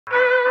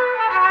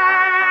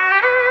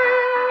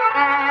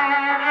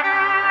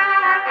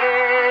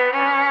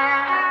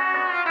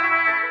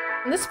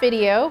In this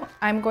video,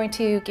 I'm going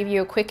to give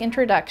you a quick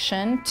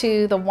introduction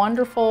to the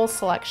wonderful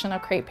selection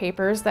of crepe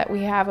papers that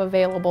we have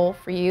available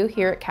for you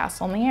here at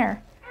Castle on the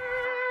Air.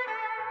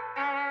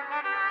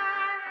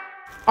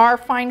 Our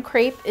fine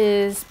crepe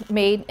is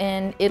made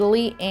in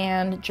Italy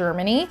and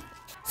Germany.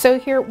 So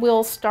here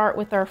we'll start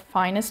with our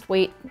finest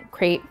weight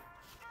crepe.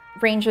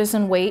 Ranges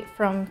in weight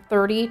from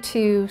 30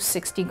 to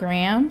 60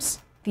 grams.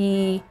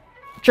 The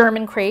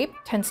German crepe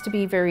tends to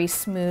be very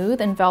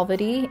smooth and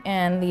velvety,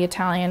 and the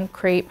Italian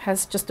crepe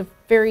has just a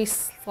very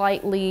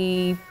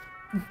slightly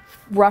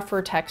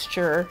rougher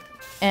texture.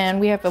 And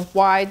we have a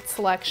wide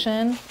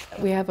selection.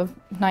 We have a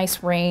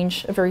nice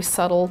range, a very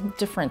subtle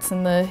difference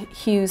in the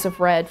hues of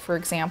red, for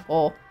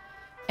example.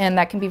 And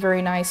that can be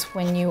very nice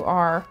when you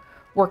are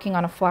working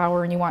on a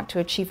flower and you want to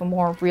achieve a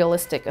more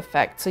realistic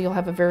effect. So you'll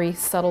have a very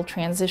subtle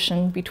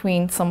transition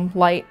between some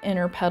light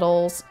inner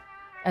petals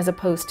as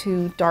opposed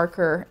to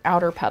darker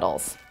outer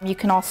petals. You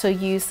can also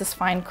use this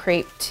fine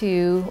crepe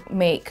to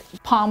make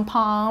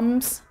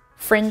pom-poms,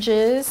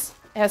 fringes.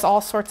 It has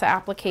all sorts of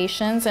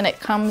applications, and it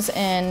comes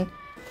in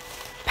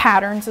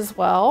patterns as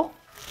well.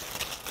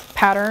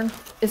 Pattern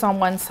is on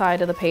one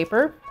side of the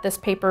paper. This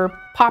paper,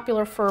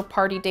 popular for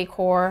party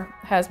decor,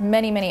 has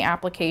many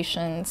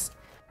applications.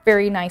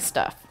 Very nice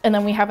stuff. And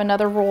then we have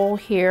another roll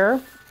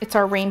here. It's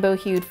our rainbow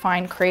hued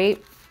fine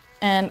crepe.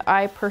 And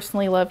I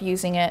personally love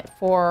using it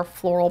for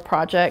floral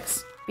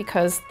projects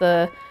because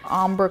the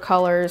ombre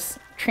colors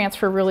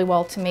transfer really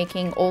well to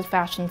making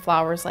old-fashioned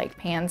flowers like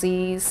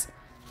pansies.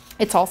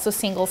 It's also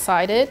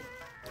single-sided,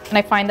 and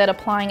I find that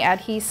applying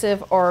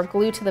adhesive or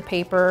glue to the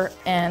paper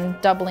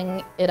and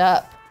doubling it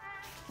up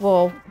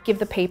will give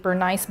the paper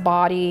nice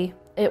body.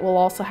 It will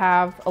also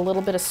have a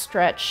little bit of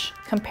stretch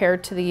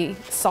compared to the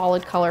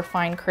solid color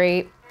fine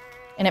crepe,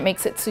 and it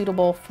makes it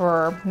suitable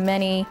for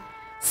many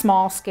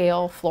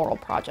small-scale floral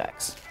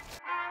projects.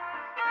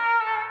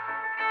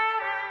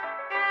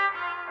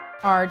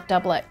 Our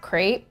doublet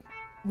crepe,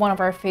 one of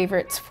our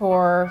favorites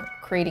for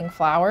creating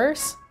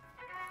flowers.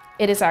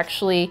 It is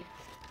actually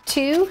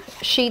 2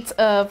 sheets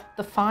of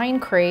the fine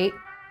crepe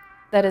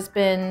that has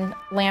been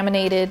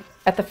laminated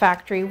at the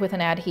factory with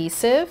an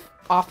adhesive.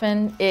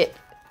 Often it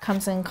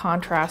comes in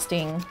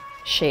contrasting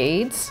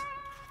shades,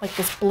 like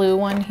this blue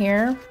one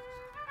here.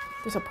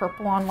 There's a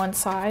purple on one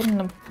side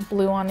and a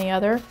blue on the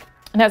other.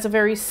 It has a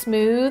very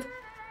smooth,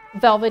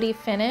 velvety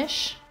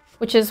finish,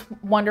 which is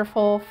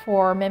wonderful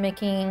for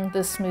mimicking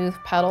the smooth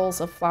petals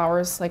of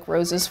flowers like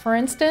roses, for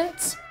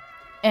instance.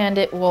 And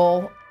it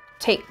will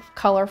take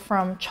color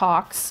from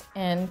chalks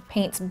and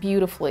paints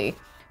beautifully.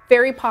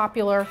 Very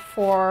popular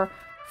for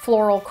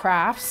floral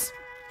crafts,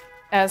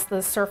 as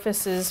the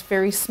surface is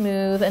very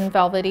smooth and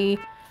velvety,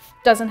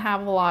 doesn't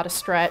have a lot of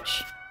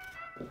stretch,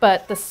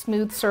 but the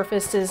smooth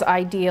surface is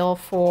ideal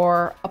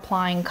for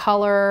applying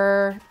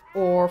color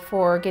or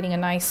for getting a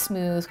nice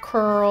smooth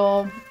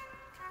curl.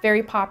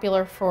 Very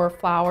popular for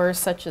flowers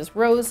such as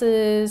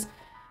roses,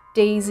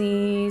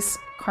 daisies,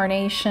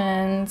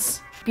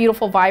 carnations.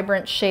 Beautiful,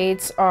 vibrant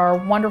shades are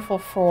wonderful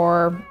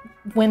for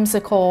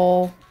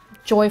whimsical,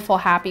 joyful,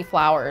 happy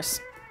flowers.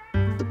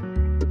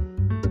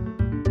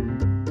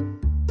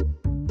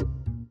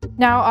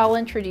 Now I'll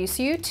introduce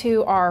you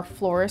to our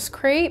florist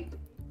crepe,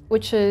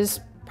 which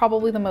is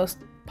probably the most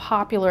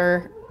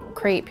popular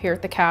crepe here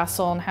at the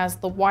castle and has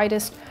the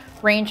widest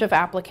range of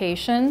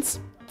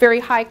applications. Very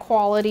high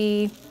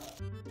quality,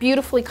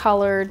 beautifully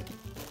colored,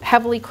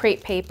 heavily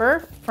crepe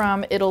paper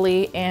from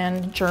Italy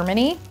and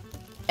Germany.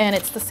 And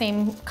it's the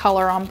same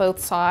color on both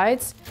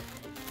sides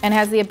and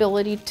has the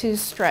ability to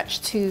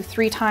stretch to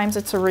 3 times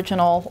its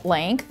original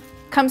length.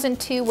 Comes in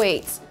 2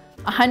 weights,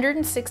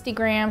 160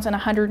 grams and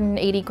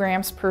 180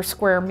 grams per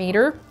square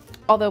meter,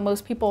 although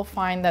most people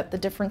find that the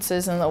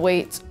differences in the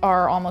weights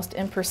are almost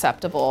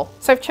imperceptible.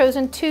 So I've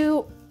chosen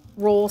 2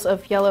 rolls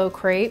of yellow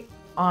crepe.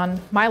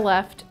 On my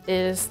left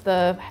is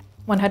the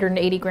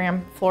 180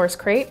 gram florist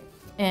crepe,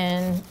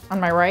 and on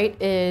my right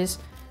is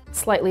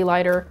slightly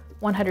lighter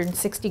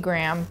 160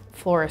 gram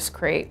florist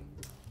crepe.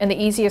 And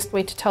the easiest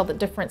way to tell the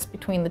difference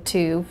between the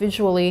two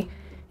visually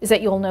is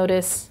that you'll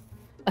notice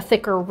a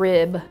thicker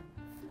rib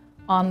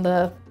on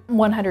the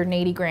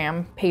 180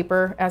 gram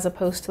paper as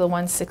opposed to the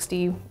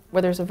 160,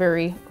 where there's a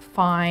very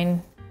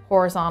fine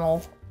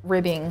horizontal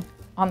ribbing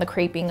on the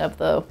creping of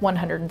the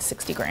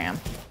 160 gram.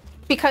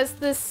 Because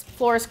this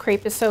florist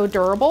crepe is so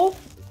durable,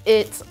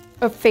 it's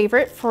a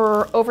favorite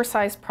for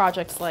oversized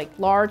projects like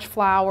large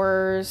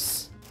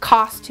flowers,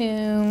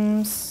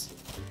 costumes,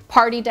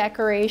 party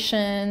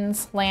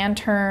decorations,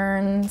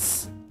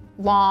 lanterns,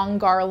 long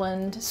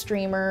garland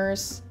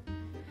streamers.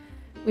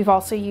 We've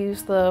also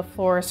used the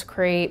florist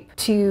crepe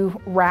to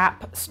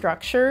wrap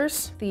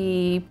structures,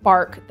 the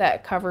bark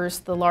that covers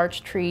the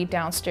large tree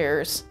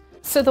downstairs.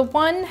 So the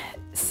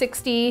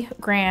 160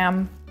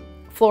 gram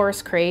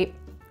florist crepe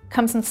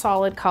comes in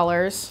solid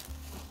colors,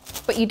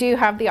 but you do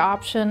have the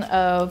option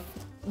of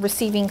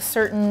receiving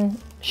certain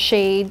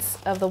shades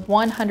of the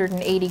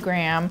 180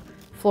 gram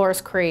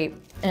florist crepe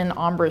in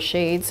ombre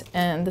shades,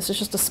 and this is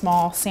just a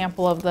small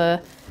sample of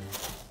the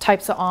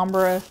types of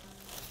ombre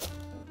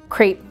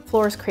crepe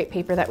florist crepe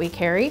paper that we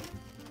carry,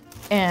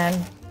 and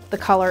the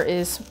color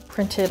is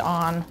printed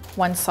on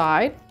one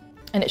side,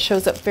 and it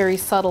shows up very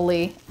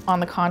subtly on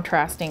the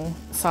contrasting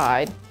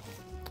side.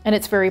 And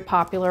it's very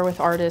popular with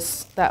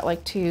artists that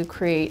like to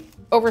create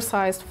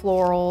oversized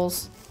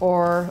florals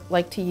or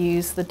like to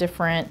use the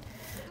different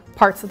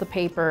parts of the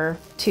paper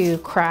to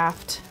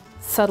craft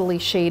subtly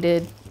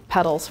shaded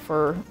petals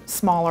for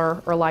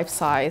smaller or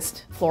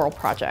life-sized floral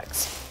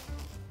projects.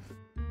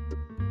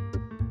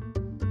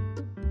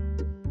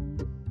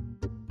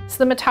 So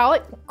the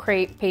metallic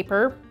crepe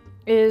paper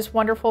is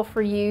wonderful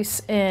for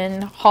use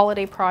in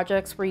holiday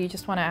projects where you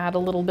just want to add a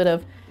little bit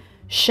of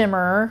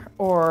shimmer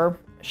or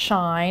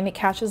shine. It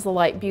catches the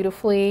light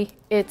beautifully.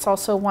 It's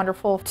also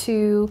wonderful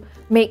to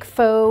make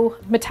faux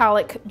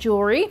metallic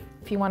jewelry.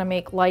 If you want to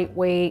make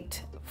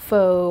lightweight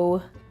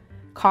faux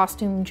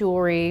costume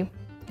jewelry,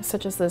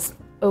 such as this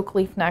oak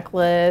leaf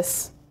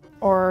necklace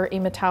or a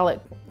metallic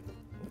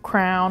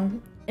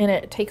crown, and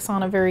it takes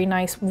on a very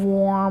nice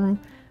warm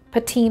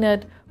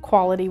patinaed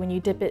quality when you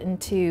dip it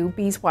into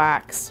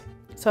beeswax.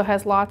 So it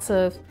has lots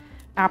of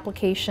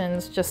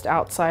applications just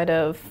outside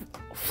of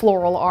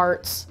floral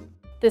arts.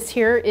 This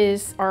here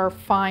is our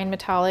fine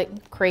metallic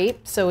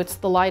crepe, so it's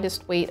the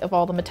lightest weight of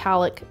all the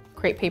metallic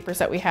crepe papers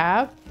that we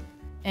have.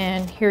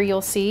 And here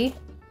you'll see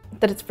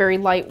that it's very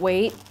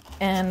lightweight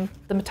and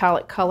the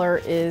metallic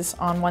color is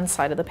on one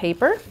side of the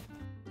paper.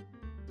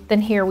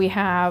 Then here we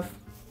have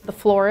the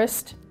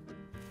florist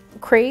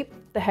crepe,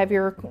 the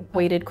heavier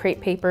weighted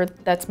crepe paper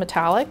that's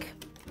metallic.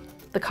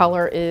 The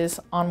color is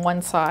on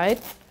one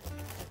side.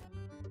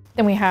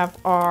 Then we have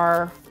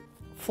our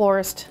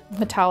florist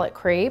metallic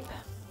crepe.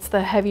 It's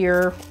the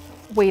heavier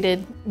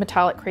weighted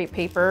metallic crepe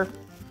paper.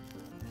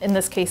 In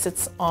this case,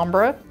 it's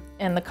ombre,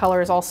 and the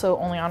color is also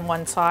only on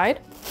one side.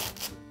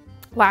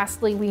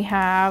 Lastly, we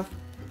have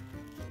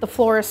the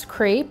florist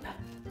crepe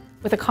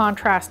with a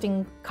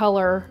contrasting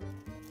color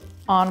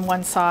on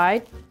one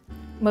side,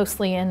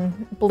 mostly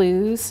in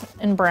blues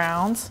and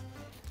browns.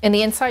 And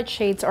the inside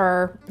shades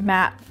are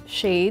matte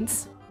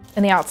shades,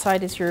 and the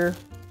outside is your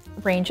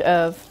range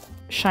of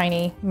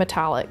shiny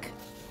metallic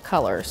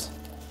colors.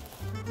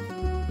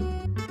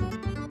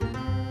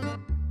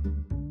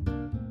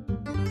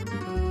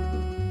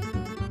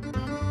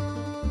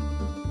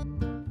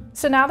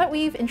 So now that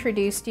we've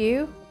introduced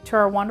you to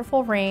our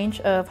wonderful range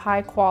of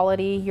high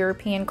quality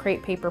European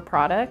crepe paper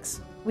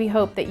products, we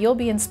hope that you'll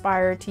be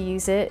inspired to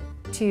use it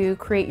to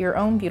create your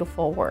own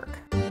beautiful work.